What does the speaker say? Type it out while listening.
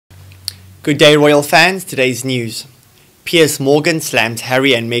Good day, royal fans. Today's news. Piers Morgan slams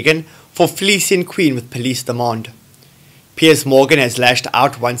Harry and Meghan for fleecing Queen with police demand. Piers Morgan has lashed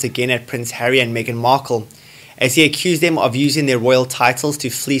out once again at Prince Harry and Meghan Markle as he accused them of using their royal titles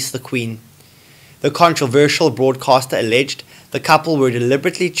to fleece the Queen. The controversial broadcaster alleged the couple were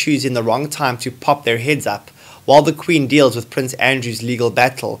deliberately choosing the wrong time to pop their heads up while the Queen deals with Prince Andrew's legal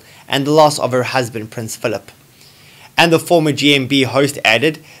battle and the loss of her husband Prince Philip. And the former GMB host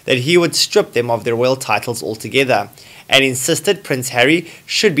added that he would strip them of their royal titles altogether and insisted Prince Harry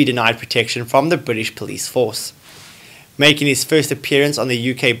should be denied protection from the British police force. Making his first appearance on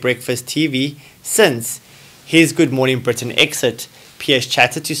the UK breakfast TV since his Good Morning Britain exit, Piers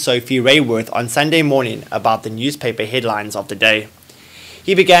chatted to Sophie Rayworth on Sunday morning about the newspaper headlines of the day.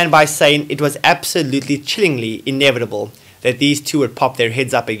 He began by saying it was absolutely chillingly inevitable that these two would pop their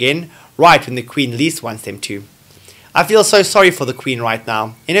heads up again right when the Queen least wants them to. I feel so sorry for the Queen right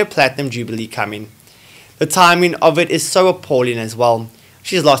now, in her Platinum Jubilee coming. The timing of it is so appalling as well.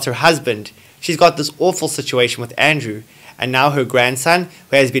 She's lost her husband, she's got this awful situation with Andrew, and now her grandson,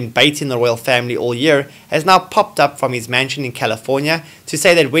 who has been baiting the royal family all year, has now popped up from his mansion in California to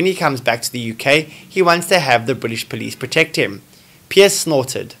say that when he comes back to the UK, he wants to have the British police protect him. Piers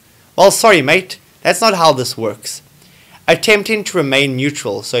snorted. Well, sorry mate, that's not how this works. Attempting to remain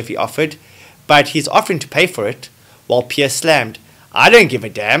neutral, Sophie offered, but he's offering to pay for it. While Piers slammed. I don't give a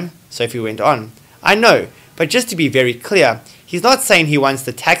damn, Sophie went on. I know, but just to be very clear, he's not saying he wants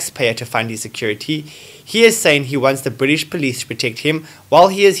the taxpayer to fund his security. He is saying he wants the British police to protect him while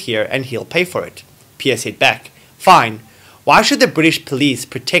he is here and he'll pay for it. Piers hit back. Fine. Why should the British police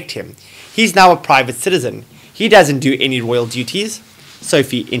protect him? He's now a private citizen. He doesn't do any royal duties.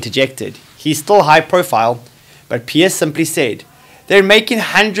 Sophie interjected. He's still high profile. But Piers simply said, they're making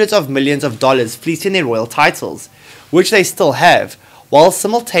hundreds of millions of dollars fleecing their royal titles, which they still have, while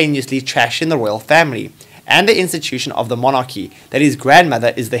simultaneously trashing the royal family and the institution of the monarchy that his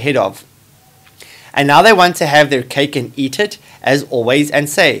grandmother is the head of. And now they want to have their cake and eat it, as always, and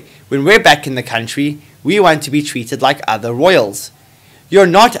say, when we're back in the country, we want to be treated like other royals. You're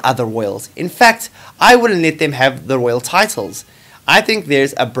not other royals. In fact, I wouldn't let them have the royal titles. I think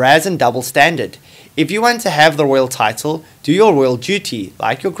there's a brazen double standard. If you want to have the royal title, do your royal duty,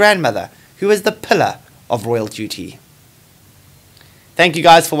 like your grandmother, who is the pillar of royal duty. Thank you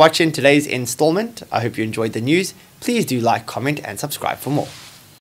guys for watching today's installment. I hope you enjoyed the news. Please do like, comment and subscribe for more.